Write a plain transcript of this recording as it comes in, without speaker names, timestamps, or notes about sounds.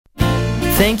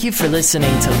Thank you for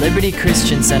listening to Liberty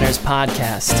Christian Center's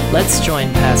podcast. Let's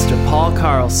join Pastor Paul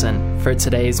Carlson for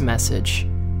today's message.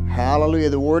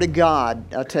 Hallelujah. The Word of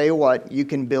God, I'll tell you what, you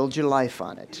can build your life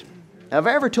on it. Have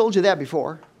I ever told you that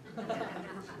before?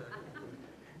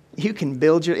 You can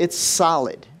build it's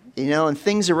solid. And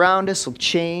things around us will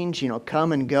change,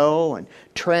 come and go, and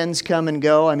trends come and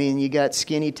go. I mean, you got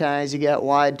skinny ties, you got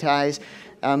wide ties.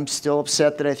 I'm still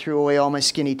upset that I threw away all my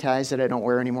skinny ties that I don't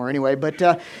wear anymore anyway. But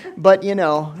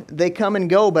they come and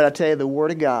go. But I'll tell you, the Word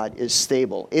of God is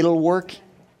stable. It'll work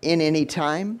in any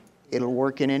time. It'll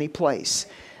work in any place.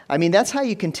 I mean, that's how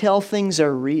you can tell things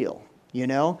are real,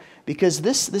 because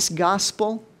this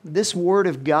gospel, this Word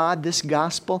of God, this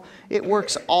gospel, it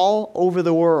works all over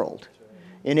the world.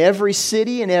 In every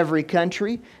city, in every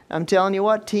country. I'm telling you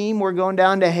what, team, we're going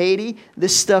down to Haiti.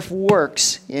 This stuff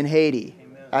works in Haiti.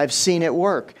 I've seen it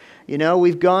work.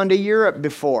 We've gone to Europe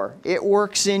before. It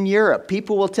works in Europe.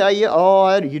 People will tell you,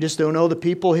 you just don't know the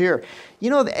people here.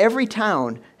 Every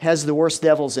town has the worst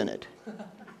devils in it.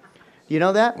 You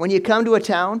know that? When you come to a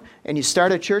town and you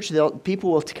start a church,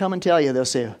 people will come and tell you, they'll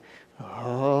say,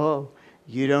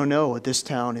 you don't know what this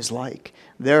town is like.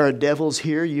 There are devils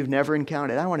here you've never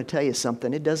encountered. I want to tell you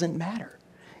something. It doesn't matter.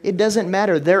 It doesn't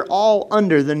matter. They're all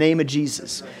under the name of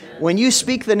Jesus. When you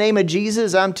speak the name of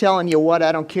Jesus, I'm telling you what,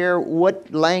 I don't care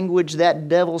what language that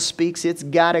devil speaks, it's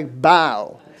got to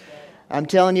bow. I'm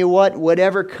telling you what,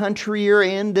 whatever country you're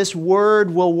in, this word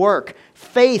will work.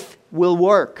 Faith will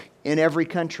work in every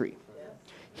country.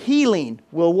 Healing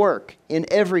will work in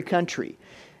every country.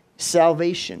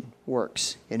 Salvation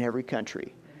works in every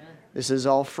country. This is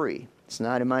all free. It's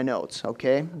not in my notes,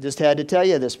 okay? Just had to tell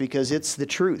you this because it's the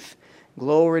truth.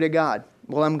 Glory to God.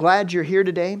 Well, I'm glad you're here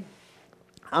today.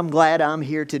 I'm glad I'm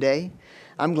here today.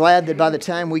 I'm glad that by the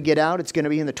time we get out, it's going to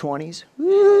be in the 20s.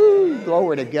 Woo!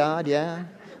 Glory to God, yeah.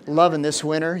 Loving this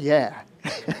winter, yeah.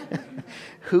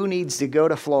 Who needs to go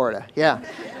to Florida? Yeah.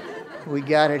 We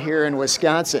got it here in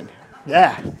Wisconsin.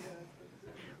 Yeah.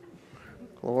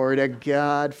 Glory to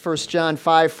God. 1 John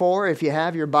 5:4, if you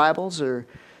have your Bibles, or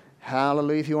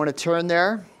hallelujah, if you want to turn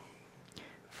there.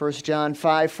 1 John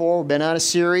 5:4, we've been on a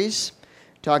series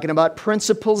talking about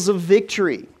principles of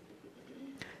victory.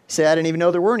 Say, I didn't even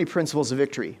know there were any principles of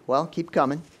victory. Well, keep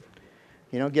coming.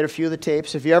 Get a few of the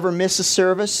tapes. If you ever miss a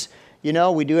service, we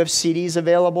do have CDs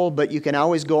available, but you can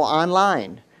always go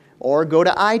online or go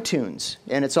to iTunes,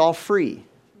 and it's all free.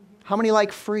 How many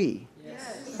like free?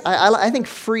 Yes. I think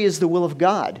free is the will of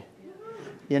God.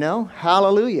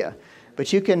 Hallelujah.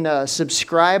 But you can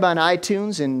subscribe on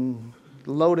iTunes and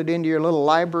load it into your little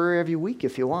library every week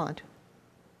if you want.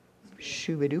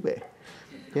 Shooby-dooby.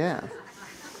 Yeah.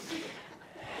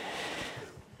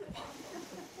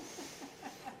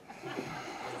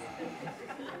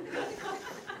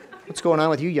 What's going on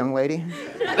with you, young lady?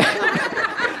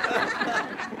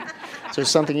 Is there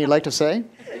something you'd like to say?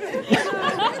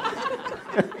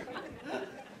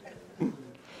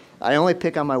 I only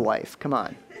pick on my wife. Come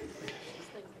on.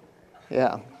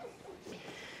 Yeah.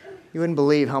 You wouldn't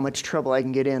believe how much trouble I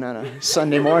can get in on a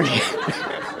Sunday morning.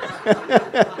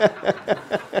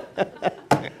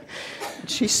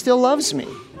 She still loves me.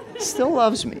 Still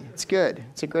loves me. It's good.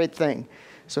 It's a great thing.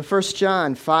 So 1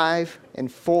 John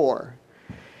 5:4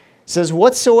 says,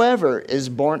 whatsoever is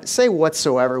born... Say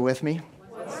whatsoever with me.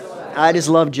 Whatsoever. I just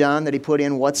love John that he put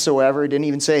in whatsoever. He didn't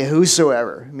even say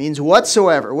whosoever. It means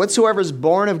whatsoever. Whatsoever is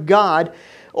born of God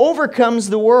overcomes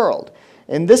the world.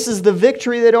 And this is the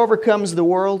victory that overcomes the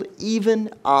world, even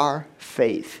our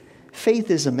faith. Faith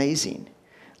is amazing.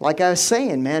 Like I was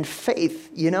saying, man, faith,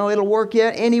 it'll work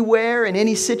anywhere in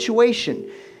any situation.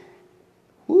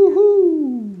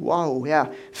 Woohoo! Wow, yeah.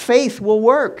 Faith will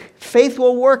work. Faith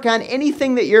will work on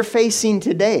anything that you're facing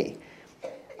today.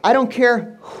 I don't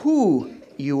care who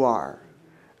you are.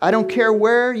 I don't care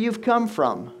where you've come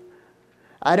from.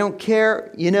 I don't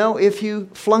care, if you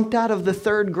flunked out of the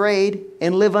 3rd grade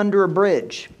and live under a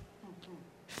bridge.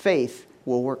 Faith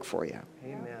will work for you.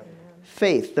 Amen.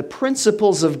 Faith, the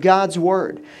principles of God's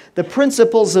Word, the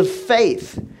principles of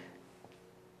faith,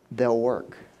 they'll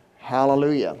work.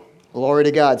 Hallelujah. Glory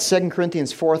to God. 2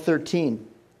 Corinthians 4:13.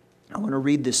 I want to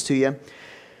read this to you.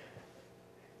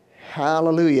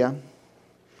 Hallelujah.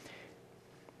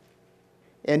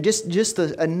 And just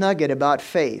a nugget about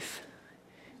faith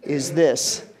is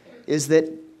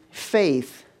that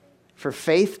faith, for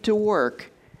faith to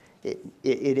work, it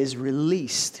is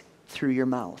released through your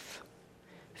mouth.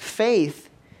 Faith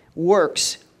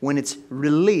works when it's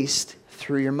released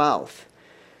through your mouth.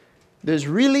 There's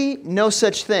really no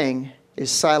such thing as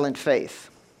silent faith.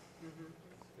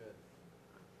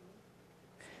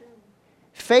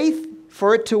 Faith,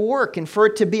 for it to work and for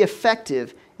it to be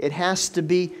effective, It has to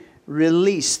be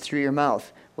released through your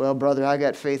mouth. Well, brother, I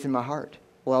got faith in my heart.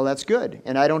 Well, that's good,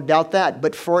 and I don't doubt that.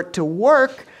 But for it to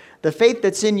work, the faith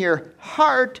that's in your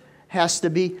heart has to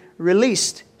be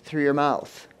released through your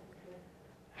mouth.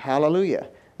 Hallelujah.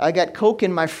 I got Coke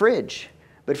in my fridge,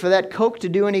 but for that Coke to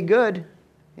do any good,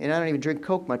 and I don't even drink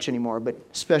Coke much anymore, but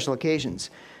special occasions.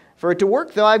 For it to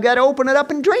work, though, I've got to open it up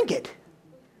and drink it.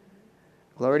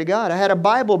 Glory to God. I had a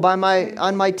Bible on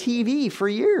my TV for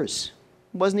years.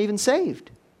 Wasn't even saved.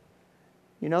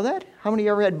 You know that? How many of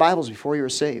you ever had Bibles before you were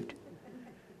saved?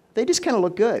 They just kind of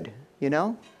look good, you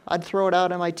know? I'd throw it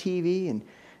out on my TV, and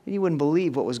you wouldn't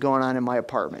believe what was going on in my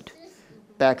apartment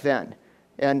back then.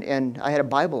 And I had a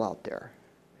Bible out there.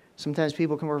 Sometimes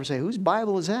people come over and say, whose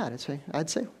Bible is that? I'd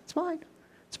say, it's mine.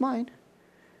 It's mine.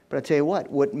 But I tell you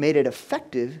what made it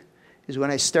effective is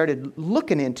when I started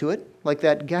looking into it, like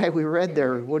that guy we read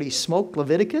there, what he smoked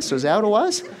Leviticus, was that what it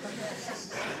was?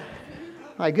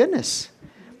 My goodness.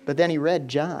 But then he read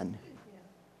John,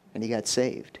 and he got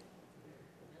saved.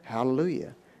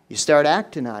 Hallelujah. You start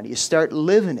acting on it. You start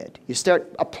living it. You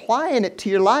start applying it to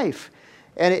your life,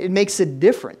 and it makes a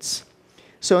difference.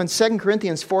 So in 2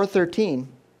 Corinthians 4:13,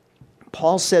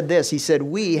 Paul said this. He said,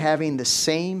 we, having the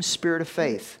same spirit of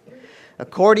faith,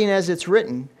 according as it's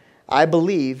written, I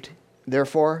believed,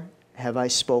 therefore have I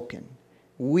spoken.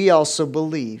 We also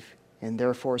believe, and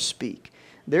therefore speak.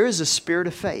 There is a spirit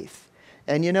of faith.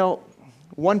 And you know,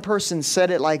 one person said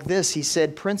it like this. He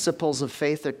said, principles of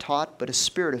faith are taught, but a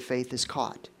spirit of faith is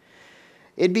caught.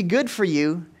 It'd be good for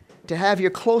you to have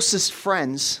your closest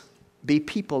friends be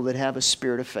people that have a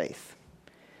spirit of faith.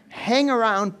 Hang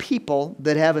around people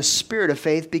that have a spirit of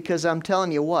faith, because I'm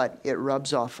telling you what, it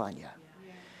rubs off on you.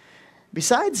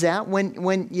 Besides that,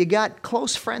 when you got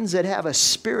close friends that have a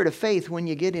spirit of faith, when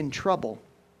you get in trouble,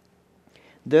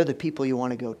 they're the people you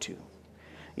want to go to.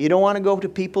 You don't want to go to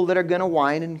people that are going to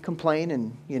whine and complain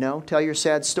and, you know, tell your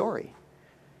sad story.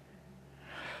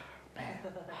 Man.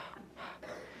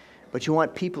 But you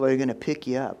want people that are going to pick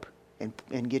you up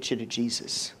and get you to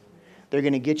Jesus. They're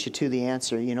going to get you to the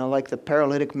answer. You know, like the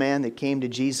paralytic man that came to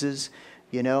Jesus,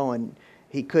 you know, and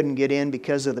he couldn't get in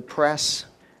because of the press,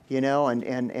 you know,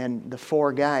 and the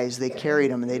four guys, they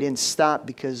carried him and they didn't stop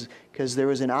because there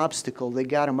was an obstacle. They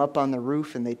got him up on the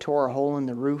roof and they tore a hole in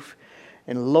the roof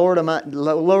and lowered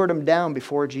him down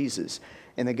before Jesus.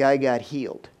 And the guy got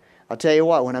healed. I'll tell you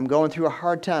what, when I'm going through a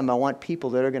hard time, I want people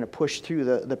that are going to push through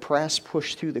the press,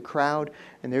 push through the crowd,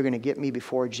 and they're going to get me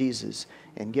before Jesus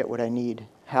and get what I need.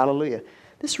 Hallelujah.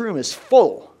 This room is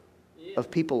full of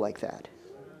people like that.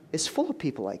 It's full of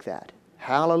people like that.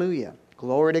 Hallelujah.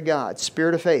 Glory to God.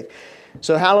 Spirit of faith.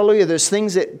 So hallelujah, there's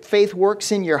things that faith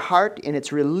works in your heart and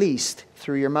it's released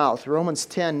through your mouth. Romans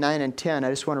 10:9 and 10. I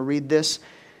just want to read this.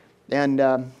 And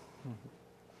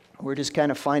we're just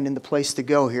kind of finding the place to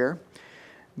go here.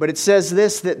 But it says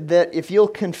this, that if you'll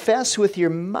confess with your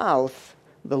mouth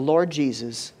the Lord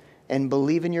Jesus and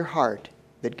believe in your heart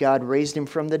that God raised him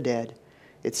from the dead,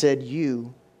 it said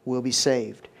you will be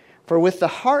saved. For with the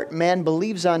heart man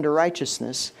believes unto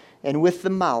righteousness, and with the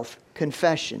mouth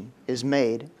confession is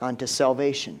made unto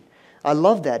salvation. I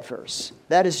love that verse.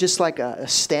 That is just like a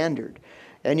standard.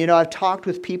 And, you know, I've talked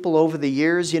with people over the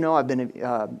years. You know, I've been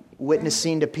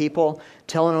witnessing to people,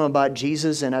 telling them about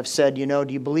Jesus. And I've said, you know,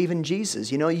 do you believe in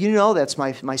Jesus? You know that's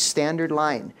my standard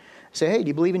line. I say, hey, do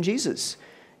you believe in Jesus?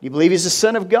 Do you believe he's the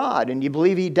Son of God? And do you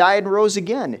believe he died and rose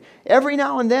again? Every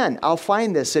now and then I'll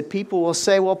find this, that people will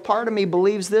say, well, part of me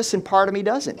believes this and part of me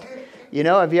doesn't. You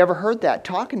know, have you ever heard that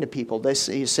talking to people?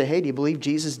 You say, hey, do you believe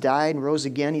Jesus died and rose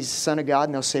again? He's the Son of God.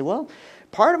 And they'll say, well,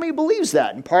 part of me believes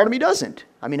that and part of me doesn't.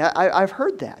 I mean, I've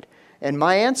heard that. And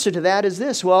my answer to that is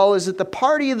this. Well, is it the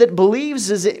party that believes?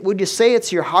 Would you say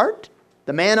it's your heart?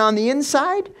 The man on the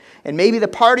inside? And maybe the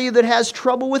party that has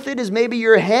trouble with it is maybe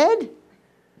your head?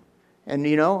 And,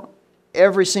 you know,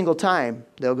 every single time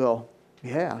they'll go,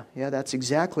 yeah, that's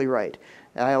exactly right.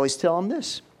 And I always tell them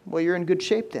this. Well, you're in good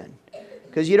shape then.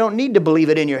 Because you don't need to believe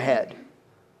it in your head.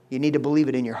 You need to believe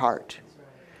it in your heart.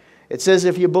 It says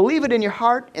if you believe it in your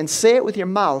heart and say it with your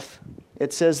mouth,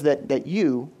 it says that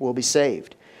you will be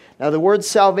saved. Now the word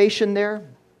salvation there,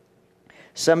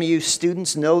 some of you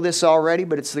students know this already,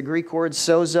 but it's the Greek word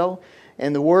sozo.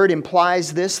 And the word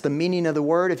implies this, the meaning of the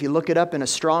word. If you look it up in a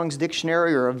Strong's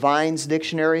dictionary or a Vine's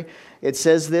dictionary, it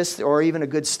says this, or even a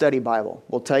good study Bible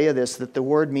will tell you this, that the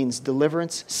word means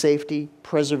deliverance, safety,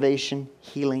 preservation,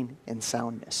 healing, and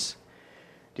soundness.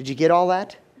 Did you get all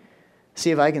that? See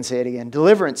if I can say it again.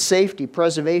 Deliverance, safety,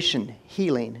 preservation,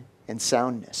 healing, and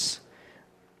soundness.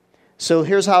 So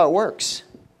here's how it works.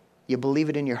 You believe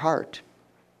it in your heart.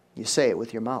 You say it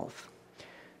with your mouth.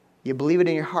 You believe it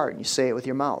in your heart and you say it with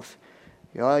your mouth.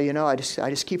 I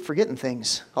just keep forgetting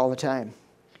things all the time.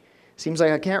 Seems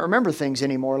like I can't remember things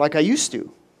anymore like I used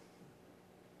to.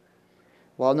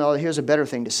 Well, no, here's a better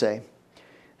thing to say.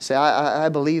 Say, I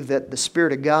believe that the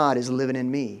Spirit of God is living in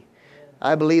me.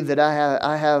 I believe that I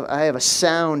have a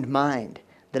sound mind,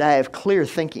 that I have clear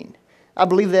thinking. I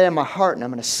believe that in my heart, and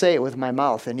I'm going to say it with my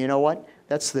mouth. And you know what?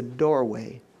 That's the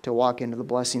doorway to walk into the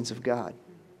blessings of God.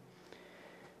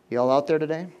 You all out there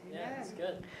today? Yeah, that's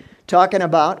good. Talking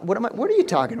about, what are you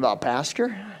talking about,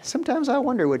 Pastor? Sometimes I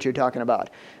wonder what you're talking about.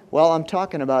 Well, I'm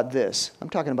talking about this. I'm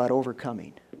talking about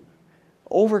overcoming.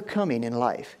 Overcoming in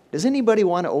life. Does anybody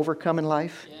want to overcome in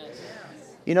life? Yes.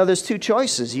 You know, there's two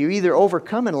choices. You either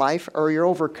overcome in life or you're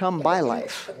overcome by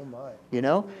life. You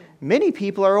know? Many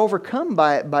people are overcome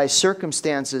by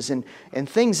circumstances and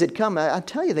things that come. I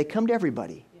tell you, they come to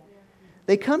everybody.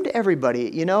 They come to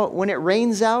everybody. You know, when it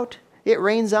rains out, it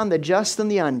rains on the just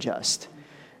and the unjust.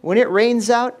 When it rains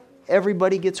out,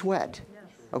 everybody gets wet.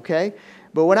 Okay?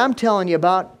 But what I'm telling you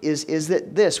about is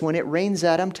that this, when it rains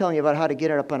out, I'm telling you about how to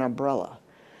get it up an umbrella.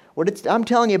 What I'm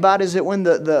telling you about is that when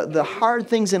the hard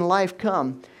things in life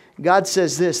come, God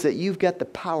says this, that you've got the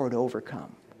power to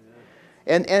overcome.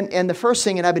 And the first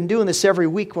thing, and I've been doing this every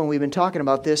week when we've been talking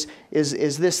about this,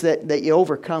 is this, that you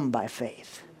overcome by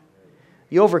faith.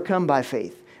 You overcome by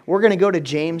faith. We're going to go to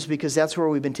James because that's where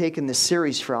we've been taking this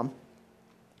series from.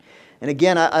 And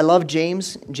again, I love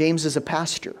James. James is a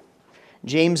pastor.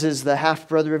 James is the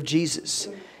half-brother of Jesus.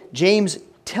 James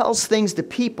tells things to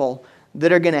people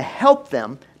that are going to help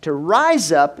them to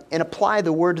rise up and apply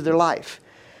the word to their life.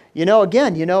 You know,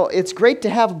 again, it's great to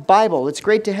have a Bible. It's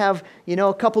great to have,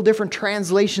 a couple different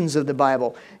translations of the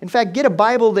Bible. In fact, get a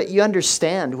Bible that you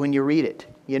understand when you read it.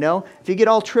 If you get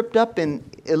all tripped up in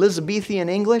Elizabethan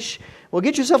English, well,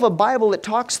 get yourself a Bible that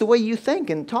talks the way you think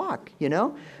and talk,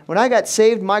 When I got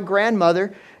saved, my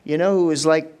grandmother, who was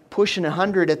like pushing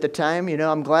 100 at the time,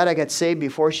 I'm glad I got saved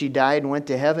before she died and went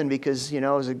to heaven because, it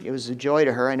was a joy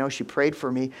to her. I know she prayed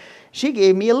for me. She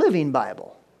gave me a Living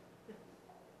Bible.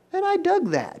 And I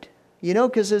dug that,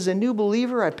 because as a new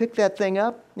believer, I picked that thing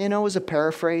up. It was a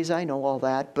paraphrase. I know all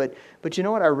that. But you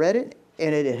know what? I read it,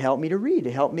 and it helped me to read.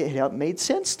 It made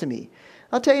sense to me.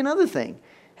 I'll tell you another thing.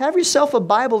 Have yourself a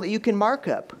Bible that you can mark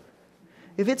up.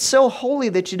 If it's so holy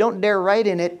that you don't dare write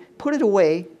in it, put it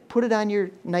away. Put it on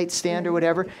your nightstand or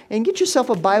whatever, and get yourself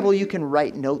a Bible you can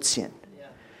write notes in.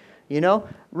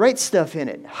 Write stuff in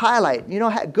it. Highlight.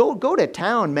 Go to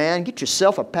town, man. Get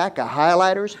yourself a pack of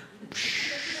highlighters.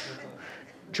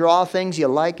 Draw things you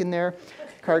like in there.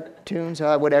 Cartoons,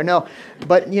 whatever. No,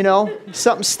 but,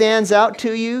 something stands out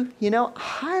to you,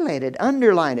 highlight it,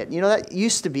 underline it. That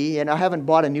used to be, and I haven't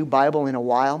bought a new Bible in a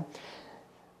while.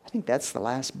 I think that's the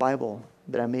last Bible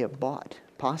that I may have bought,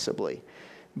 possibly.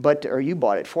 Or you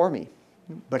bought it for me.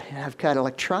 But I've got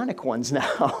electronic ones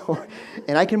now.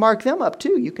 And I can mark them up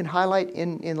too. You can highlight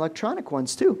in electronic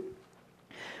ones too.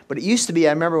 But it used to be,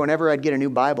 I remember whenever I'd get a new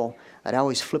Bible, I'd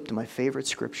always flip to my favorite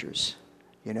scriptures.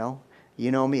 You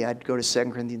know me, I'd go to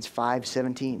 2 Corinthians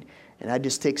 5:17. And I'd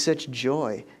just take such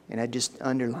joy and I'd just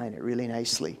underline it really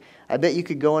nicely. I bet you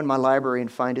could go in my library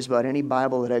and find just about any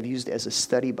Bible that I've used as a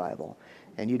study Bible.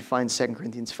 And you'd find 2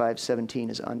 Corinthians 5:17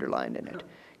 is underlined in it.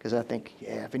 Because I think,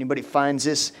 if anybody finds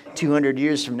this 200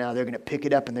 years from now, they're going to pick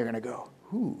it up and they're going to go,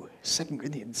 2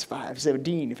 Corinthians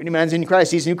 5:17. If any man's in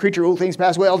Christ, he's a new creature, old things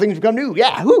pass away, all things become new.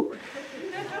 Yeah, whoo!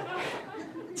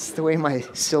 It's the way my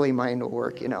silly mind will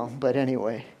work, But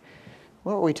anyway,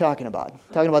 what were we talking about?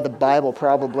 Talking about the Bible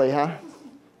probably, huh?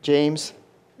 James.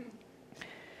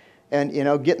 And,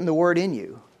 getting the word in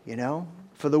you,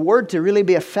 For the word to really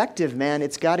be effective, man,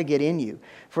 it's got to get in you.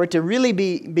 For it to really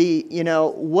be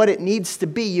what it needs to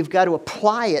be, you've got to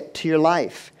apply it to your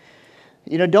life.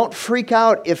 Don't freak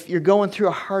out if you're going through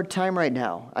a hard time right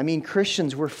now. I mean,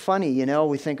 Christians, we're funny,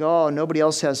 We think, nobody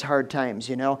else has hard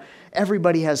times,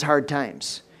 Everybody has hard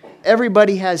times.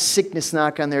 Everybody has sickness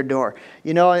knock on their door.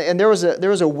 And there was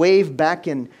a wave back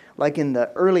in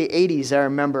the early 80s, I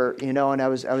remember, and I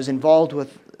was involved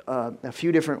with a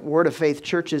few different Word of Faith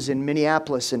churches in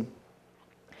Minneapolis, and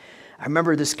I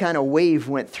remember this kind of wave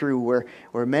went through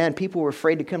where man, people were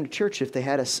afraid to come to church if they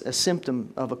had a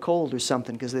symptom of a cold or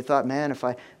something, because they thought, man, if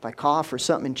I cough or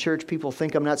something in church, people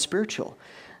think I'm not spiritual.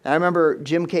 And I remember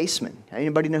Jim Caseman.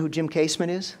 Anybody know who Jim Caseman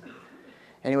is?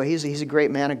 Anyway, he's a great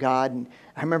man of God, and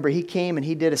I remember he came and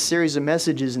he did a series of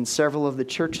messages in several of the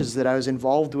churches that I was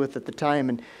involved with at the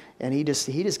time, and he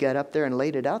just got up there and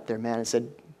laid it out there, man, and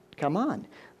said, come on.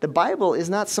 The Bible is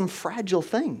not some fragile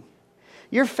thing.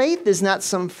 Your faith is not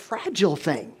some fragile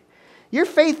thing. Your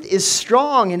faith is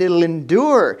strong and it'll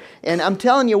endure. And I'm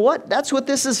telling you what, that's what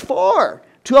this is for.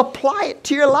 To apply it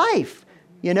to your life.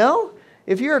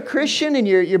 If you're a Christian and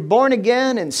you're born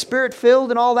again and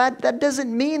Spirit-filled and all that, that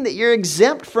doesn't mean that you're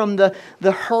exempt from the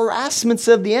harassments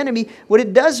of the enemy. What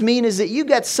it does mean is that you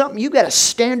got a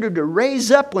standard to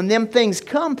raise up when them things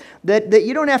come, that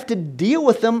you don't have to deal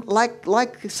with them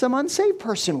like some unsaved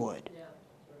person would.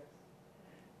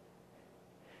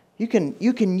 You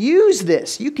can use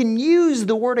this. You can use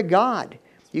the Word of God.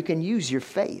 You can use your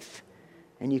faith,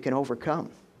 and you can overcome.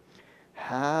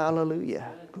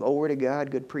 Hallelujah. Glory to God.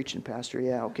 Good preaching, Pastor.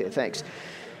 Yeah, okay, thanks.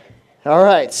 All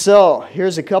right, so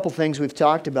here's a couple things we've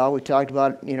talked about. We talked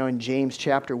about, in James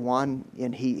chapter 1,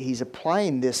 and he's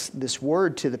applying this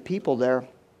word to the people there.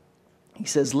 He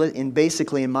says, and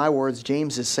basically in my words,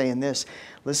 James is saying this: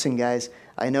 listen, guys,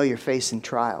 I know you're facing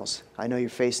trials. I know you're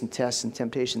facing tests and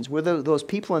temptations. Were those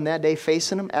people in that day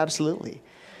facing them? Absolutely.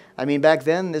 I mean, back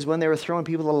then is when they were throwing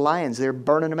people to the lions. They were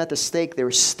burning them at the stake. They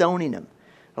were stoning them.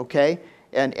 Okay?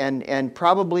 And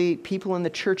probably people in the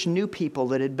church knew people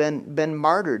that had been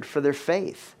martyred for their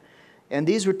faith. And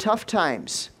these were tough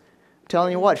times. I'm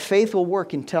telling you what, faith will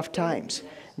work in tough times.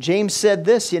 James said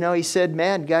this, he said,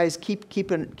 man, guys,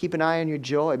 keep an eye on your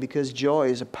joy, because joy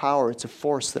is a power, it's a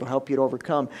force that'll help you to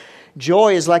overcome.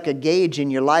 Joy is like a gauge in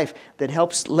your life that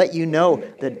helps let you know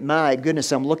that, my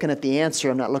goodness, I'm looking at the answer,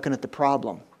 I'm not looking at the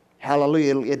problem.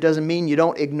 Hallelujah. It doesn't mean you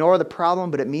don't ignore the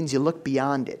problem, but it means you look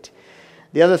beyond it.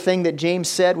 The other thing that James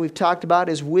said, we've talked about,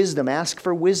 is wisdom. Ask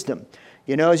for wisdom.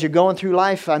 As you're going through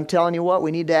life, I'm telling you what,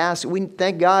 we need to ask.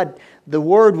 Thank God the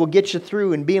Word will get you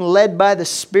through, and being led by the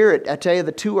Spirit, I tell you,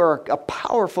 the two are a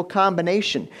powerful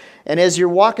combination. And as you're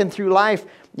walking through life,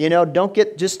 don't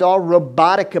get just all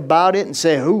robotic about it and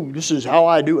say, this is how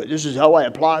I do it. This is how I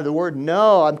apply the Word.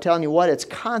 No, I'm telling you what, it's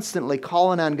constantly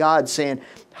calling on God saying,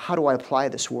 how do I apply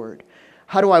this Word?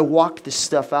 How do I walk this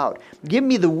stuff out? Give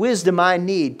me the wisdom I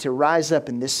need to rise up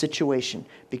in this situation,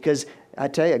 because I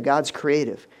tell you, God's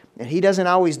creative. And He doesn't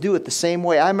always do it the same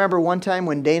way. I remember one time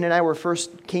when Dana and I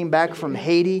first came back from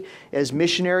Haiti as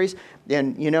missionaries,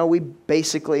 and we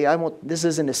basically, this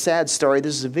isn't a sad story,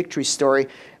 this is a victory story,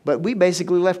 but we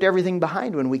basically left everything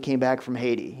behind when we came back from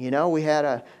Haiti. We had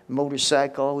a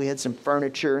motorcycle, we had some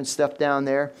furniture and stuff down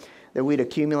there that we'd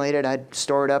accumulated. I'd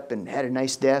stored up and had a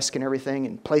nice desk and everything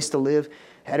and place to live,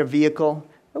 had a vehicle.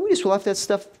 But we just left that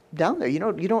stuff down there. You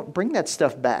don't bring that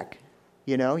stuff back.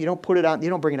 You don't put it on, you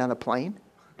don't bring it on a plane.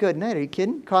 Good night, are you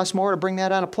kidding? It costs more to bring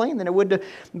that on a plane than it would to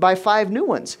buy 5 new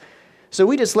ones. So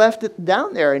we just left it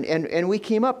down there, and we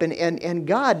came up, and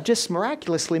God just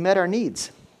miraculously met our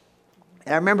needs.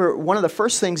 And I remember one of the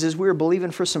first things is we were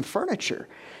believing for some furniture.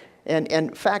 And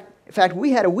in fact,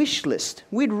 we had a wish list.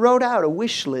 We'd wrote out a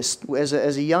wish list as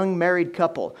a young married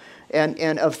couple,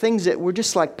 and of things that were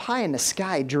just like pie in the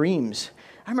sky dreams.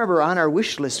 I remember on our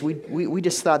wish list, we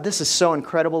just thought, this is so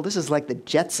incredible. This is like the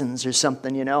Jetsons or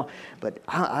something, But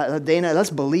Dana, let's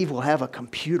believe we'll have a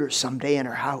computer someday in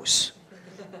our house.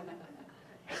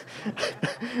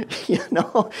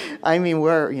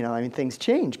 Things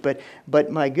change, but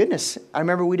my goodness, I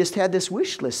remember we just had this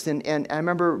wish list, and I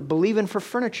remember believing for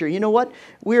furniture. You know what?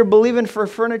 We were believing for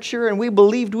furniture, and we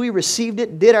believed we received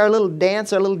it, did our little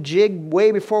dance, our little jig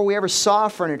way before we ever saw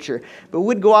furniture. But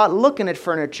we'd go out looking at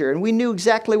furniture, and we knew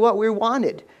exactly what we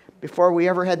wanted before we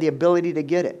ever had the ability to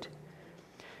get it.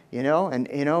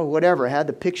 Whatever. I had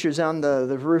the pictures on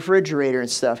the refrigerator and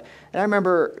stuff. And I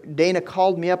remember Dana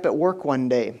called me up at work one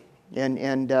day,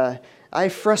 and I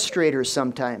frustrate her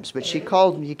sometimes, but she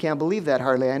called me. You can't believe that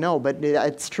hardly, I know, but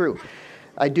it's true.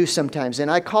 I do sometimes. And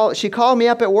she called me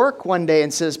up at work one day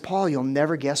and says, Paul, you'll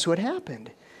never guess what happened.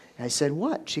 And I said,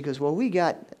 what? She goes, well, we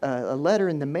got a letter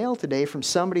in the mail today from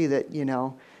somebody that,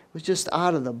 was just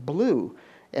out of the blue.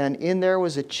 And in there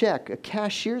was a check, a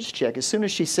cashier's check. As soon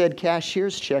as she said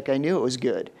cashier's check, I knew it was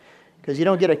good. Because you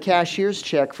don't get a cashier's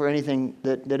check for anything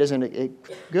that isn't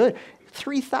good.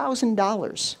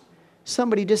 $3,000.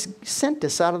 Somebody just sent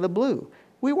us out of the blue.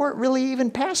 We weren't really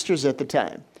even pastors at the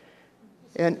time.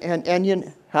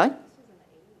 Huh?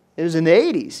 It was in the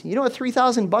 80s. You know what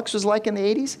 $3,000 was like in the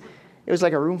 80s? It was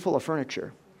like a room full of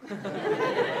furniture.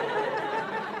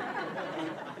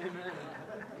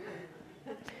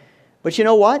 But you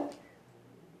know what?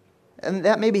 And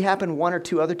that maybe happened 1 or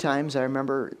 2 other times. I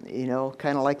remember,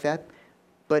 kind of like that.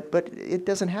 But it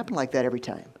doesn't happen like that every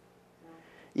time.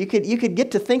 You could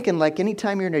get to thinking like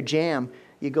anytime you're in a jam,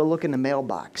 you go look in the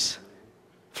mailbox.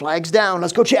 Flags down,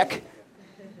 let's go check.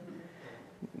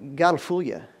 God will fool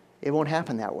you. It won't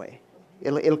happen that way.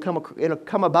 It'll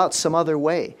come about some other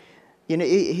way.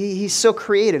 He's so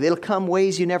creative. It'll come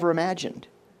ways you never imagined.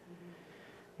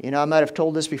 I might have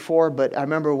told this before, but I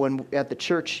remember when at the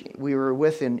church we were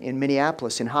with in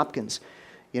Minneapolis, in Hopkins,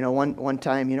 one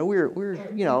time, we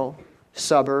were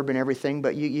suburb and everything,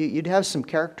 but you'd have some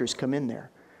characters come in there,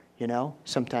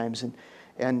 sometimes.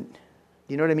 And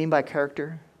you know what I mean by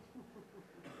character?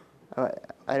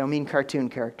 I don't mean cartoon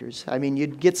characters. I mean,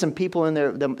 you'd get some people in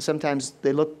there, sometimes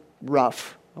they look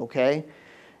rough, okay?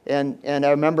 And I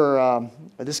remember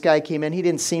this guy came in. He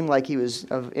didn't seem like he was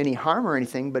of any harm or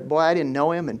anything, but boy, I didn't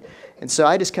know him. And so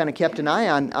I just kind of kept an eye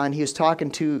on he was talking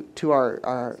to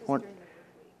our it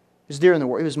was during the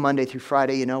war. It was Monday through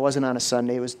Friday, it wasn't on a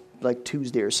Sunday. It was like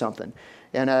Tuesday or something.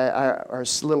 And our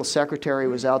little secretary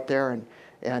was out there,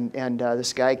 and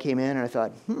this guy came in, and I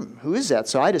thought, who is that?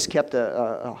 So I just kept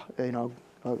an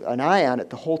eye on it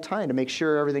the whole time to make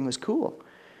sure everything was cool.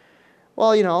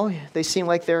 Well, they seemed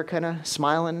like they were kind of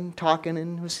smiling and talking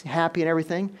and was happy and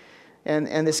everything.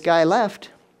 And this guy left.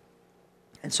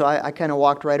 And so I kind of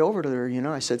walked right over to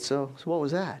her, I said, so what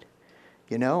was that?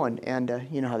 And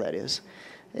you know how that is.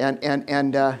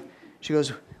 And she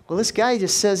goes, well, this guy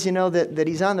just says, that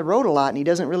he's on the road a lot and he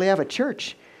doesn't really have a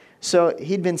church. So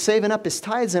he'd been saving up his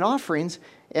tithes and offerings,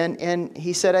 and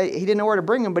he said he didn't know where to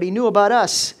bring them, but he knew about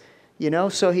us,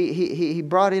 So he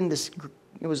brought in this,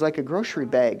 it was like a grocery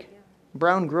bag.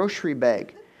 Brown grocery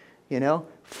bag,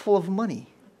 full of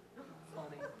money.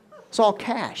 It's all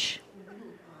cash.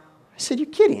 I said, you're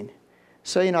kidding.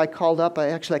 So, I called up.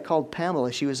 I called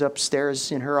Pamela. She was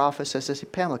upstairs in her office. I said,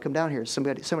 Pamela, come down here.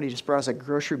 Somebody just brought us a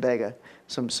grocery bag of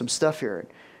some stuff here.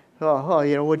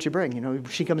 What'd you bring?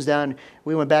 She comes down.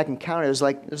 We went back and counted. It was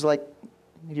like, do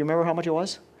you remember how much it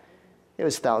was? It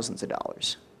was thousands of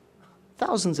dollars.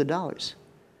 Thousands of dollars.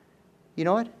 You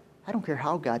know what? I don't care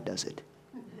how God does it.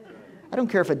 I don't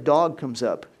care if a dog comes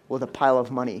up with a pile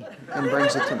of money and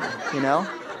brings it to me,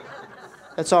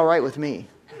 That's all right with me.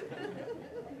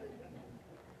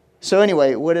 So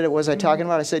anyway, what was I talking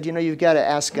about? I said, you've got to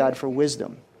ask God for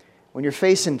wisdom. When you're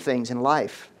facing things in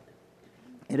life,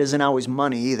 it isn't always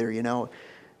money either,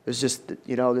 There's just,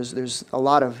 there's a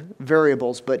lot of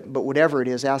variables, but whatever it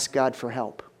is, ask God for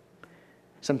help.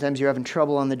 Sometimes you're having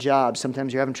trouble on the job.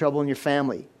 Sometimes you're having trouble in your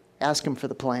family. Ask Him for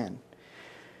the plan.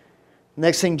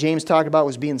 Next thing James talked about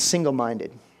was being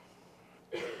single-minded.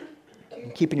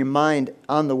 Keeping your mind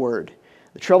on the Word.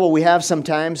 The trouble we have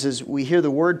sometimes is we hear the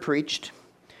Word preached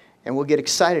and we'll get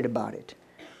excited about it.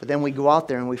 But then we go out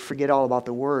there and we forget all about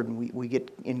the Word and we get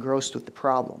engrossed with the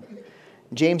problem.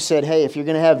 James said, hey, if you're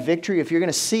going to have victory, if you're going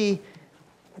to see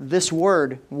this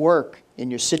Word work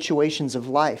in your situations of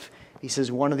life, he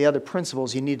says one of the other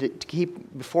principles you need to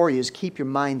keep before you is keep your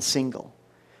mind single.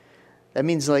 That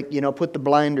means put the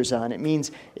blinders on. It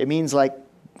means like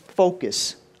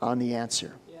focus on the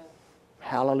answer. Yeah.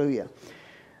 Hallelujah.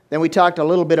 Then we talked a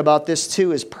little bit about this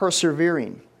too, is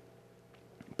persevering.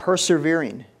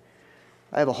 Persevering.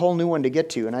 I have a whole new one to get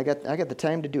to, and I got the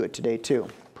time to do it today too.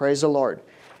 Praise the Lord.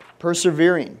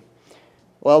 Persevering.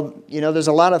 Well, there's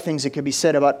a lot of things that could be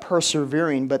said about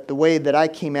persevering, but the way that I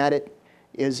came at it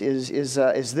is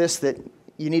this, that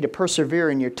you need to persevere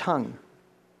in your tongue.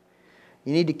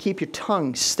 You need to keep your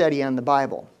tongue steady on the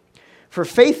Bible. For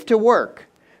faith to work,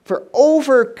 for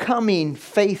overcoming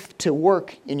faith to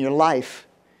work in your life,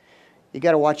 you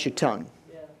got to watch your tongue.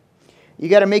 You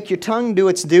got to make your tongue do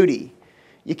its duty.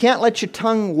 You can't let your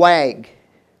tongue wag.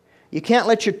 You can't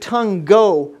let your tongue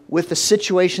go with the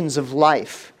situations of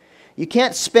life. You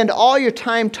can't spend all your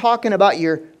time talking about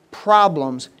your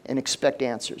problems and expect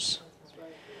answers.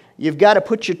 You've got to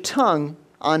put your tongue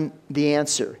on the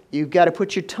answer. You've got to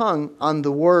put your tongue on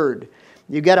the Word.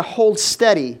 You've got to hold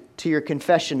steady to your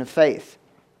confession of faith.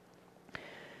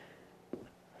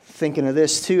 Thinking of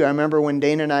this too, I remember when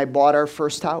Dana and I bought our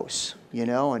first house,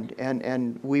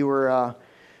 and we were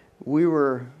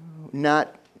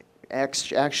not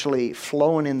actually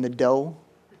flowing in the dough,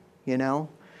 And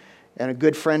a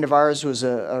good friend of ours was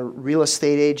a real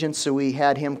estate agent, so we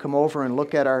had him come over and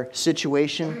look at our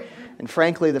situation. And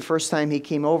frankly, the first time he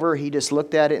came over, he just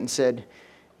looked at it and said,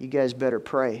 "You guys better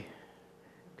pray,"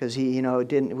 because he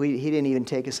didn't even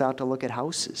take us out to look at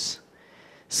houses.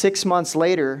 6 months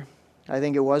later, I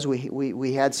think it was,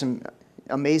 we had some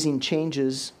amazing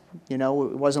changes. It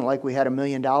wasn't like we had $1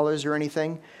 million or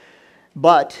anything,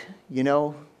 but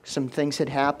some things had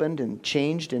happened and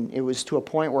changed, and it was to a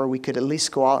point where we could at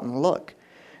least go out and look.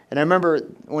 And I remember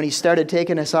when he started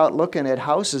taking us out looking at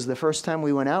houses, the first time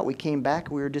we went out, we came back,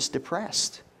 we were just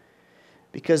depressed.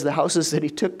 Because the houses that he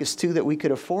took us to that we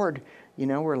could afford,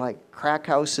 were like crack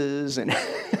houses and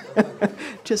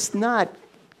just not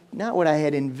what I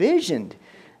had envisioned.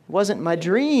 It wasn't my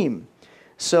dream.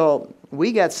 So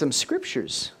we got some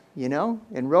scriptures,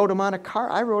 and wrote them on a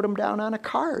card. I wrote them down on a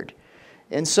card.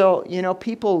 And so,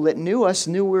 people that knew us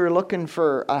knew we were looking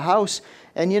for a house.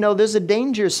 And, there's a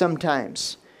danger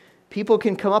sometimes. People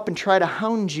can come up and try to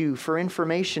hound you for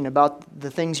information about the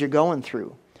things you're going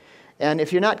through. And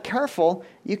if you're not careful,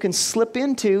 you can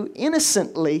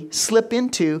innocently slip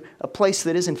into a place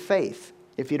that isn't faith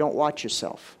if you don't watch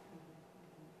yourself.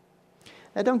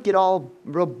 Now, don't get all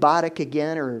robotic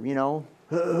again or,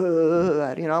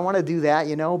 I want to do that,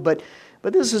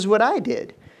 but this is what I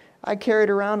did. I carried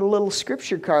around a little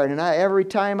scripture card, and every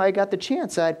time I got the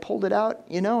chance, I'd pulled it out,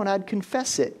 and I'd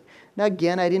confess it. Now,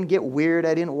 again, I didn't get weird.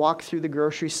 I didn't walk through the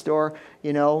grocery store,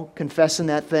 confessing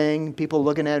that thing. People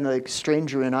looking at me like,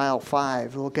 stranger in aisle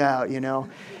 5, look out,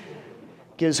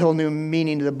 Gives whole new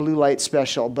meaning to the blue light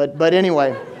special. But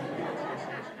anyway,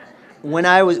 when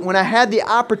I had the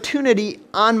opportunity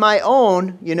on my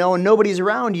own, and nobody's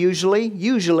around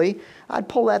usually, I'd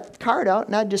pull that card out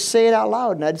and I'd just say it out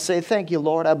loud. And I'd say, thank you,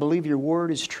 Lord. I believe your word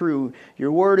is true.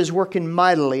 Your word is working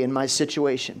mightily in my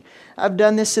situation. I've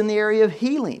done this in the area of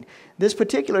healing. This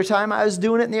particular time I was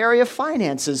doing it in the area of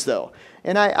finances, though.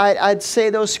 And I'd say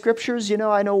those scriptures,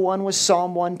 I know one was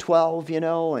Psalm 112,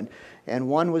 and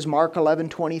one was Mark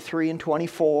 11:23 and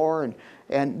 24,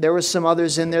 and there was some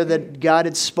others in there that God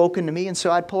had spoken to me, and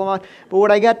so I'd pull them out. But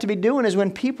what I got to be doing is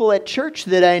when people at church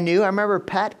that I knew, I remember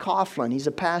Pat Coughlin, he's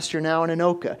a pastor now in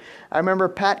Anoka. I remember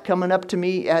Pat coming up to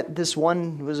me at this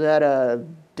one, was at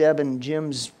Deb and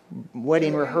Jim's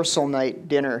wedding rehearsal night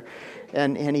dinner,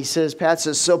 and Pat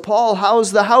says, so Paul,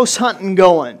 how's the house hunting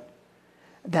going?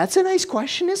 That's a nice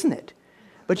question, isn't it?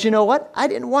 But you know what? I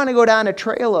didn't want to go down a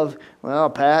trail of, well,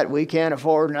 Pat, we can't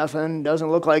afford nothing.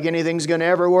 Doesn't look like anything's going to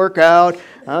ever work out.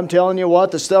 I'm telling you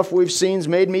what, the stuff we've seen's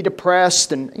made me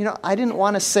depressed. And, I didn't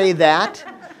want to say that.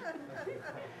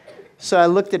 So I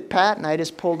looked at Pat and I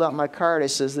just pulled out my card. I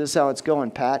says, this is how it's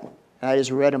going, Pat. And I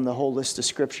just read him the whole list of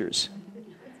scriptures.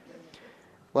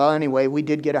 Well, anyway, we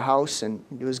did get a house, and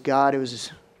it was God. It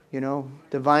was,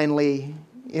 divinely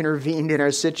intervened in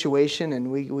our situation,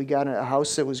 and we got a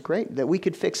house that was great, that we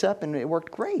could fix up, and it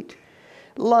worked great.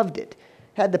 Loved it.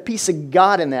 Had the peace of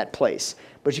God in that place.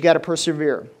 But you got to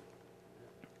persevere.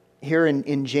 Here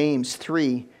in James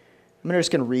 3, I'm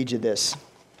just going to read you this.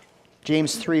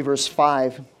 James 3, verse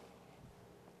 5.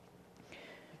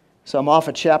 So I'm off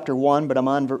of chapter 1, but I'm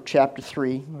on chapter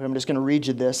 3. I'm just going to read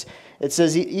you this. It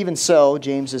says, even so,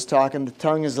 James is talking, the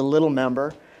tongue is a little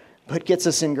member, but gets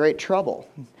us in great trouble.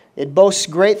 It boasts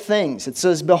great things. It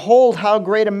says, behold, how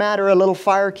great a matter a little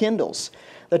fire kindles.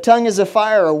 The tongue is a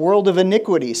fire, a world of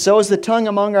iniquity. So is the tongue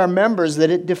among our members, that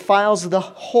it defiles the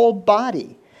whole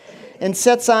body, and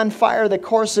sets on fire the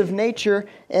course of nature,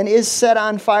 and is set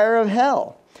on fire of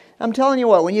hell. I'm telling you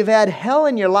what, when you've had hell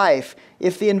in your life,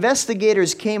 if the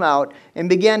investigators came out and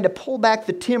began to pull back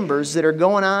the timbers that are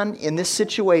going on in this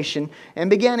situation and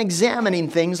began examining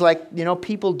things like,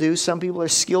 people do, some people are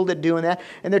skilled at doing that,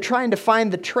 and they're trying to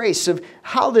find the trace of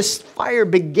how this fire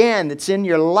began that's in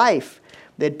your life,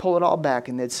 they'd pull it all back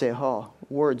and they'd say, oh,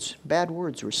 bad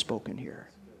words were spoken here.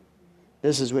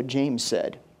 This is what James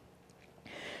said.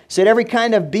 He said, every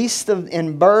kind of beast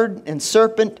and bird and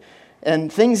serpent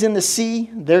and things in the sea,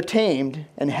 they're tamed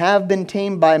and have been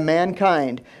tamed by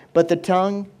mankind. But the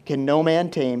tongue can no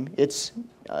man tame. It's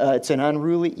an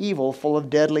unruly evil full of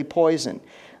deadly poison.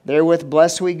 Therewith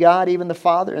bless we God, even the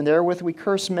Father, and therewith we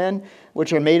curse men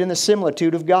which are made in the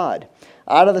similitude of God.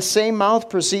 Out of the same mouth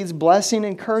proceeds blessing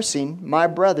and cursing. My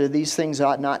brother, these things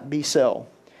ought not be so.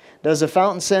 Does a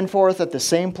fountain send forth at the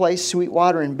same place sweet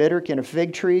water and bitter? Can a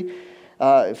fig trees.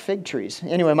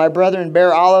 Anyway, my brethren,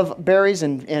 bear olive berries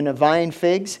and vine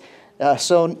figs.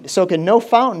 So can no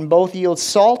fountain both yield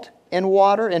salt and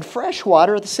water and fresh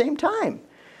water at the same time.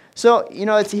 So,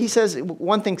 he says,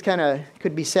 one thing kind of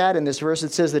could be sad in this verse.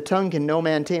 It says, the tongue can no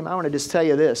man tame. I want to just tell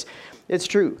you this. It's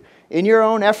true. In your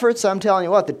own efforts, I'm telling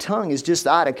you what, the tongue is just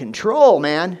out of control,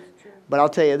 man. But I'll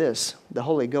tell you this. The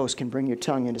Holy Ghost can bring your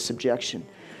tongue into subjection.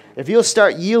 If you'll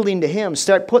start yielding to Him,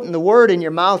 start putting the word in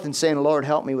your mouth and saying, Lord,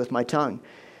 help me with my tongue.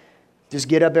 Just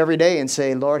get up every day and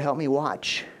say, Lord, help me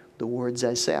watch the words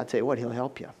I say. I'll tell you what, He'll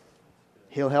help you.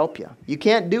 He'll help you. You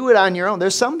can't do it on your own.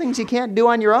 There's some things you can't do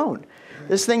on your own.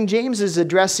 This thing James is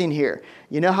addressing here.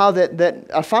 You know how that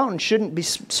a fountain shouldn't be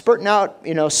spurting out,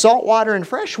 salt water and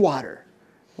fresh water.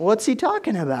 What's he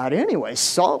talking about anyway?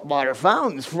 Saltwater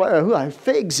fountains,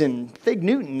 figs and fig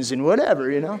Newtons and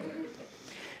whatever,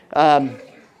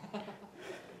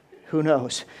 Who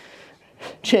knows?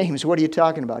 James, what are you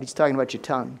talking about? He's talking about your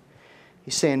tongue.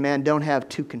 He's saying, man, don't have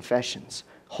two confessions.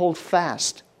 Hold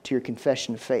fast to your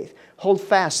confession of faith. Hold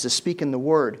fast to speaking the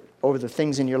word over the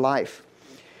things in your life.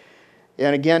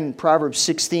 And again, Proverbs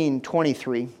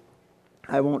 16:23.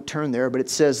 I won't turn there, but it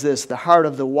says this, the heart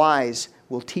of the wise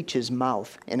will teach his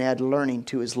mouth and add learning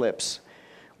to his lips.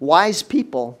 Wise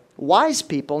people Wise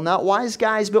people, not wise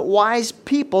guys, but wise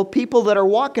people, people that are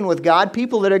walking with God,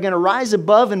 people that are going to rise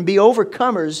above and be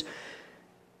overcomers,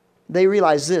 they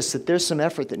realize this, that there's some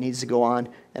effort that needs to go on,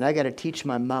 and I got to teach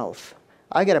my mouth.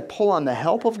 I got to pull on the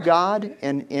help of God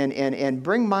and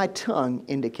bring my tongue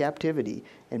into captivity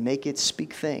and make it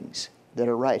speak things that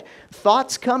are right.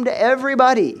 Thoughts come to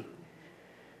everybody.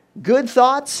 Good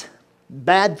thoughts,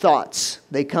 bad thoughts.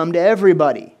 They come to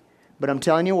everybody. But I'm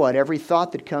telling you what, every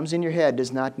thought that comes in your head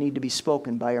does not need to be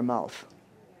spoken by your mouth.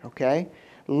 Okay?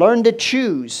 Learn to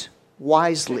choose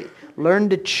wisely. Learn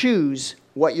to choose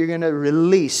what you're going to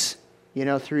release,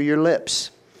 through your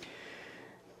lips.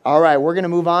 All right, we're going to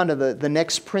move on to the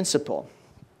next principle.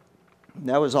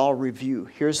 That was all review.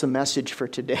 Here's the message for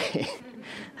today.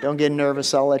 Don't get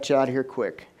nervous. I'll let you out here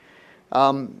quick.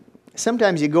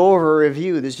 Sometimes you go over a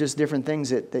review. There's just different things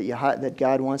that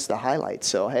God wants to highlight.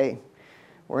 So, hey,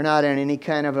 we're not in any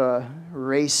kind of a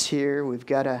race here. We've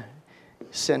got to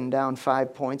send down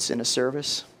 5 points in a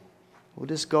service. We'll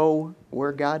just go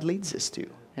where God leads us to.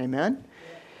 Amen?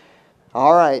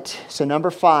 All right, so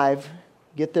number 5,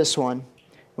 get this one.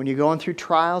 When you're going through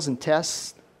trials and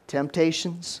tests,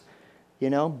 temptations,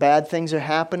 bad things are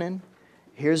happening,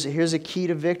 here's a key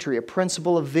to victory, a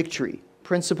principle of victory.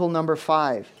 Principle number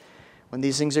 5. When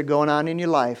these things are going on in your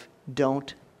life,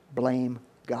 don't blame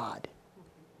God.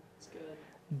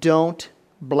 Don't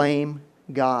blame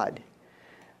God.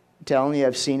 I'm telling you,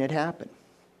 I've seen it happen.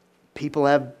 People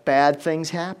have bad things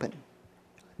happen.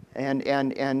 And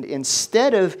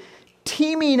instead of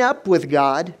teaming up with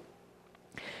God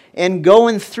and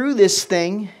going through this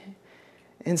thing,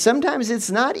 and sometimes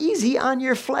it's not easy on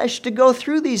your flesh to go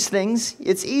through these things.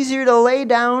 It's easier to lay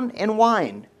down and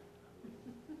whine.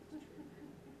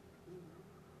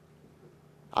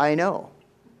 I know.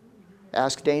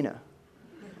 Ask Dana.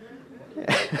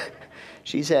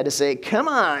 She's had to say, come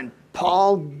on,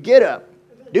 Paul, get up.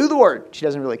 Do the word. She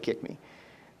doesn't really kick me.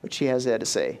 But she has had to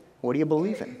say, what do you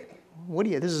believe in?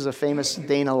 This is a famous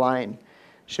Dana line.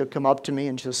 She'll come up to me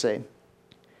and she'll see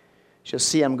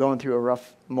I'm going through a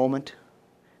rough moment.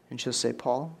 And she'll say,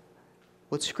 Paul,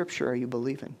 what scripture are you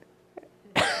believing?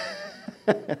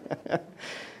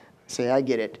 Say, I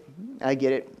get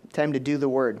it. Time to do the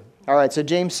word. All right, so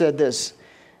James said this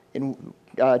in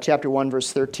chapter 1,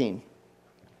 verse 13.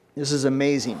 This is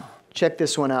amazing. Check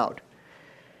this one out.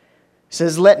 It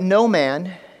says, let no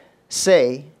man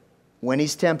say when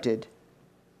he's tempted,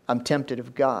 I'm tempted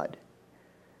of God.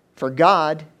 For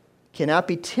God cannot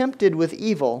be tempted with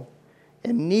evil,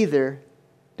 and neither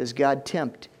does God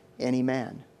tempt any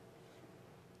man.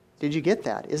 Did you get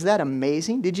that? Is that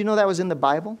amazing? Did you know that was in the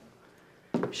Bible?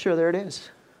 Sure, there it is.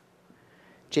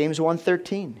 James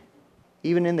 1:13,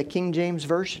 even in the King James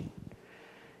Version.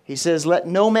 He says, let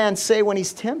no man say when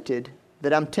he's tempted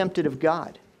that I'm tempted of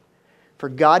God. For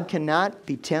God cannot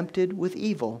be tempted with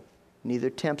evil, neither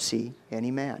tempts he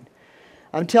any man.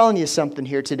 I'm telling you something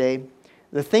here today.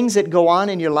 The things that go on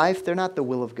in your life, they're not the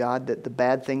will of God, the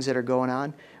bad things that are going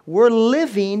on. We're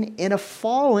living in a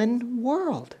fallen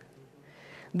world.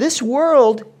 This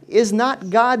world is not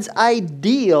God's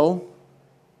ideal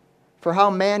for how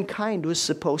mankind was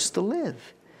supposed to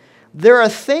live. There are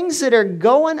things that are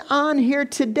going on here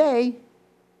today,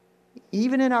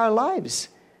 even in our lives,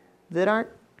 that aren't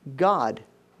God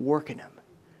working them.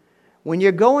 When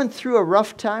you're going through a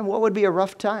rough time, what would be a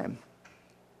rough time?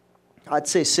 I'd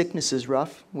say sickness is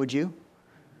rough, would you?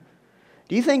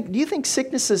 Do you think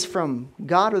sickness is from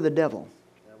God or the devil?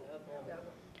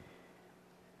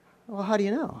 Well, how do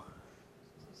you know?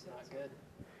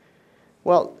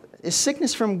 Well, is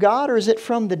sickness from God or is it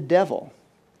from the devil?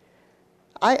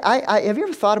 Have you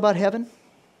ever thought about heaven?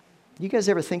 You guys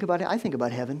ever think about it? I think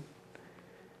about heaven.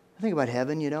 I think about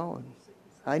heaven,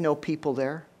 I know people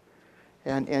there.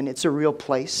 And it's a real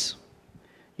place,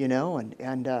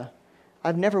 and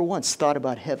I've never once thought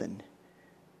about heaven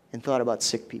and thought about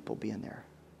sick people being there.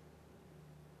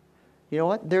 You know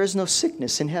what? There is no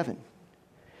sickness in heaven.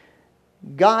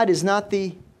 God is not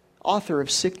the author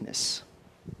of sickness.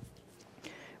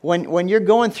 When you're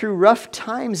going through rough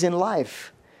times in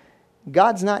life,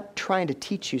 God's not trying to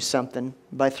teach you something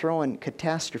by throwing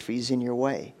catastrophes in your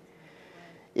way.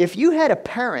 If you had a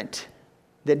parent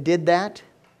that did that,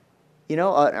 an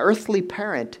earthly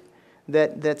parent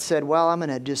that said, well, I'm going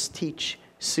to just teach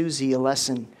Susie a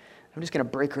lesson. I'm just going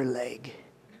to break her leg.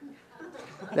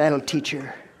 That'll teach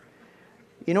her.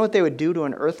 You know what they would do to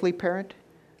an earthly parent?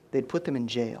 They'd put them in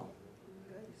jail.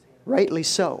 Rightly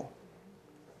so.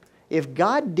 If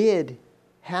God did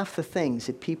half the things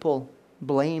that people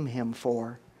blame him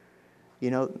for,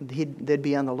 they'd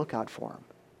be on the lookout for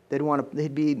him.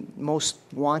 They'd be most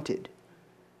wanted.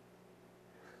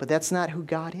 But that's not who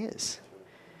God is.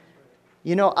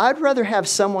 You know, I'd rather have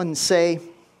someone say,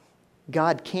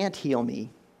 God can't heal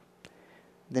me,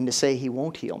 than to say He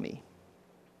won't heal me.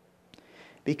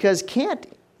 Because can't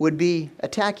would be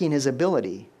attacking His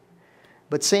ability,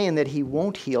 but saying that He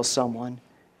won't heal someone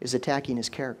is attacking His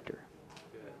character.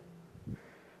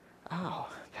 Oh,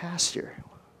 Pastor,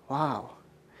 wow.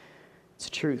 It's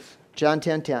the truth. John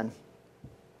 10:10.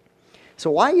 So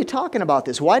why are you talking about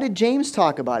this? Why did James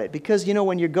talk about it? Because, you know,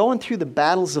 when you're going through the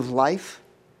battles of life,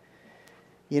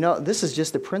 you know, this is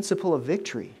just the principle of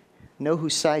victory. Know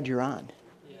whose side you're on.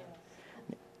 Yeah.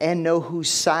 And know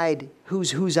whose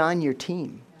on your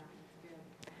team.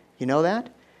 You know that?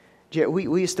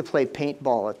 We used to play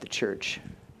paintball at the church.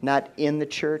 Not in the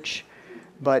church,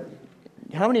 but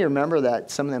how many remember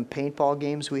that? Some of them paintball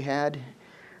games we had?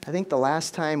 I think the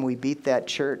last time we beat that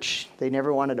church, they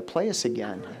never wanted to play us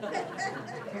again.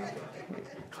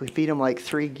 We beat them like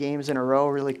 3 games in a row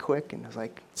really quick, and I was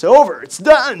like, it's over, it's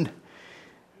done.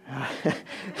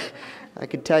 I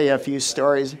could tell you a few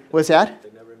stories. What's that?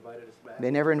 They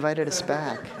never invited us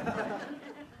back.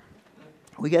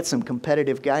 We got some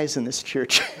competitive guys in this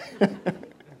church.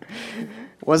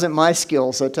 Wasn't my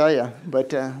skills, I'll tell you,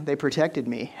 but they protected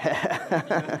me.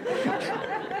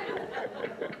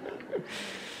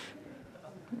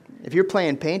 If you're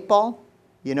playing paintball,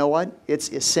 you know what? It's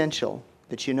essential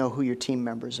that you know who your team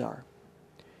members are.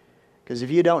 Because if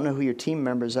you don't know who your team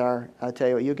members are, I'll tell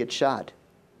you what, you'll get shot.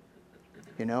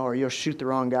 You know, or you'll shoot the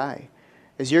wrong guy.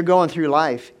 As you're going through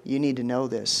life, you need to know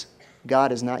this.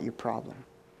 God is not your problem.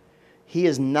 He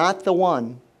is not the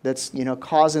one that's, you know,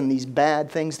 causing these bad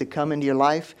things to come into your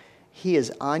life. He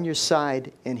is on your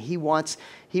side, and He wants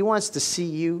to see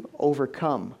you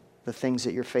overcome the things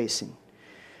that you're facing.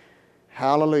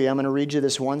 Hallelujah. I'm going to read you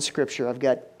this one scripture. I've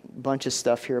got a bunch of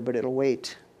stuff here, but it'll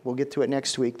wait. We'll get to it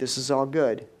next week. This is all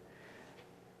good.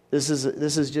 This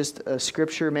is just a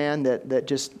scripture, man, that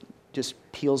just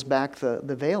peels back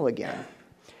the veil again.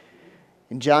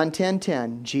 In John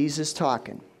 10:10, Jesus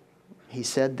talking, He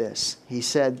said this. He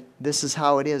said, this is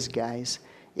how it is, guys.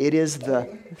 It is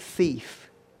the thief.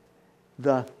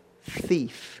 The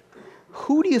thief.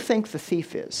 Who do you think the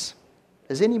thief is?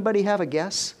 Does anybody have a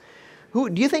guess? Do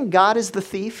you think God is the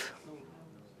thief?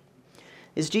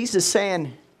 Is Jesus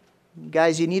saying,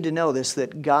 guys, you need to know this,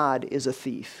 that God is a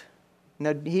thief?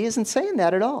 No, He isn't saying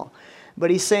that at all. But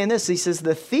He's saying this. He says,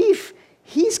 the thief,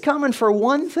 he's coming for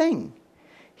one thing.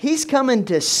 He's coming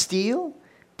to steal,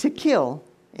 to kill,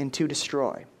 and to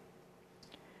destroy.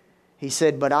 He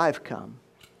said, but I've come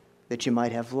that you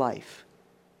might have life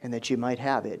and that you might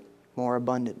have it more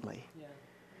abundantly. Yeah.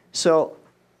 So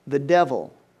the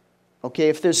devil, okay,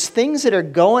 if there's things that are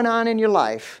going on in your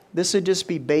life, this would just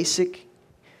be basic.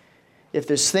 If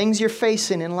there's things you're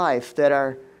facing in life that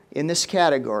are in this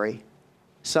category,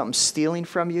 something's stealing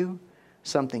from you,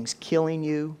 something's killing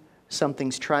you,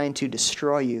 something's trying to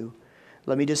destroy you,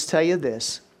 let me just tell you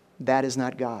this, that is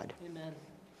not God. Amen.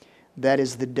 That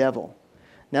is the devil.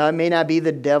 Now, it may not be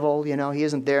the devil, you know, he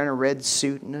isn't there in a red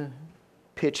suit and a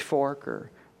pitchfork or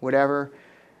whatever,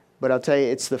 but I'll tell you,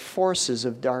 it's the forces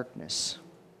of darkness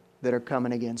that are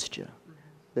coming against you.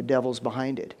 The devil's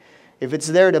behind it. If it's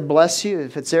there to bless you,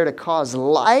 if it's there to cause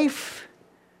life,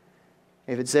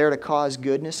 if it's there to cause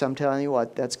goodness, I'm telling you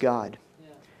what, that's God.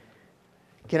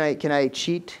 Yeah. Can I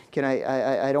cheat?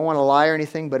 I don't want to lie or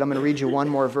anything, but I'm going to read you one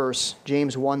more verse.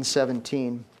 James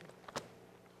 1:17.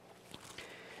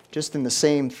 Just in the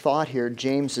same thought here,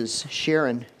 James is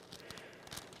sharing.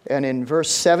 And in verse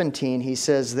 17, he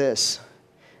says this.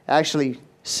 Actually,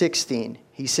 16.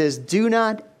 He says, do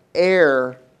not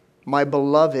err, my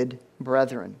beloved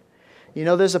brethren. You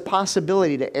know, there's a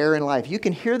possibility to err in life. You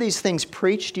can hear these things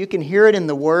preached. You can hear it in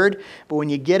the Word. But when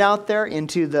you get out there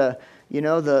into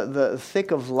the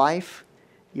thick of life,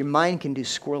 your mind can do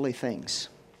squirrely things.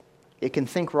 It can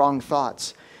think wrong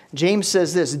thoughts. James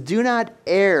says this, do not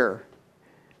err,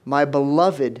 my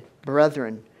beloved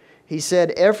brethren. He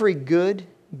said, every good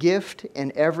gift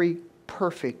and every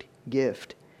perfect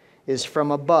gift is from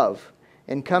above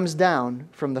and comes down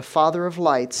from the Father of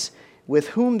lights, with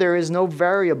whom there is no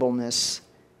variableness,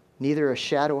 neither a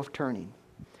shadow of turning.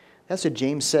 That's what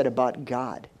James said about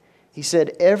God. He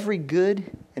said every good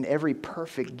and every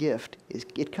perfect gift,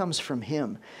 it comes from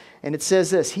Him. And it says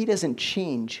this, He doesn't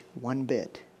change one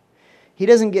bit. He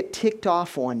doesn't get ticked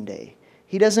off one day.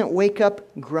 He doesn't wake up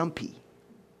grumpy.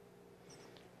 It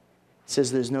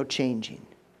says there's no changing,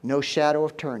 no shadow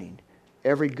of turning.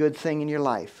 Every good thing in your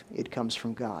life, it comes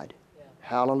from God. Yeah.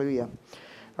 Hallelujah.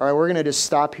 All right, we're going to just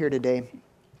stop here today.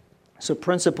 So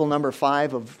principle number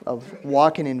 5 of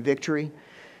walking in victory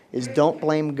is don't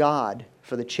blame God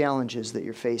for the challenges that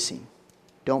you're facing.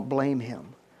 Don't blame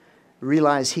him.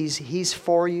 Realize he's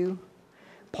for you.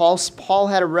 Paul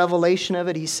had a revelation of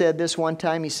it. He said this one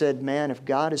time. He said, man, if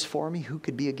God is for me, who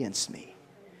could be against me?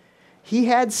 He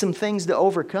had some things to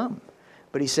overcome.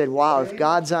 But he said, wow, if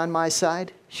God's on my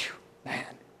side, whew, man,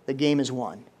 the game is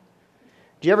won.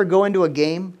 Do you ever go into a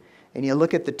game and you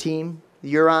look at the team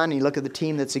you're on, and you look at the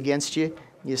team that's against you,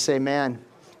 and you say, man,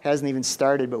 hasn't even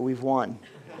started, but we've won.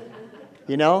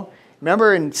 You know?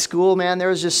 Remember in school, man, there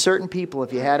was just certain people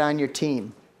if you had on your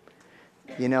team.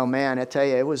 You know, man, I tell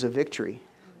you, it was a victory.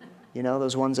 You know,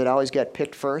 those ones that always got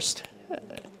picked first.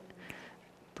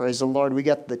 Praise the Lord. We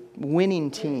got the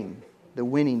winning team. The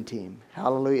winning team.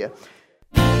 Hallelujah.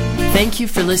 Thank you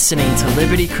for listening to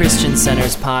Liberty Christian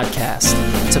Center's podcast.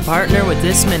 To partner with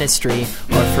this ministry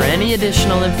or for any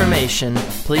additional information,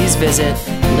 please visit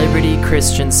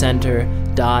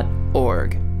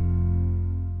libertychristiancenter.org.